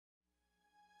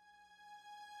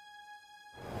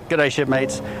G'day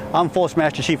shipmates, I'm Force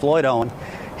Master Chief Lloyd-Owen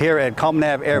here at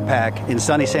ComNav AirPac in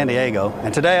sunny San Diego,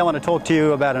 and today I want to talk to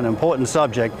you about an important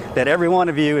subject that every one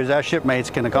of you as our shipmates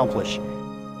can accomplish.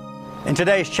 In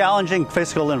today's challenging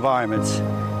fiscal environments,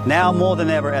 now more than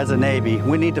ever as a Navy,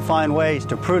 we need to find ways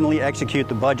to prudently execute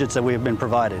the budgets that we have been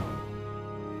provided.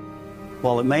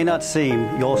 While it may not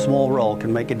seem, your small role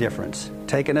can make a difference.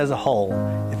 Taken as a whole,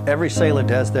 if every sailor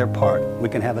does their part, we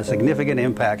can have a significant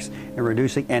impact in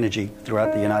reducing energy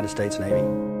throughout the United States Navy.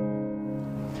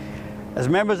 As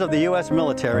members of the U.S.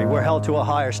 military, we're held to a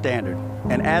higher standard,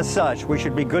 and as such, we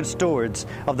should be good stewards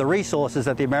of the resources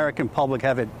that the American public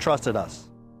have entrusted us.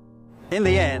 In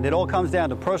the end, it all comes down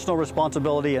to personal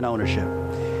responsibility and ownership.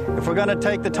 If we're going to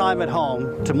take the time at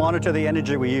home to monitor the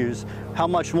energy we use, how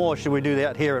much more should we do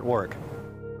that here at work?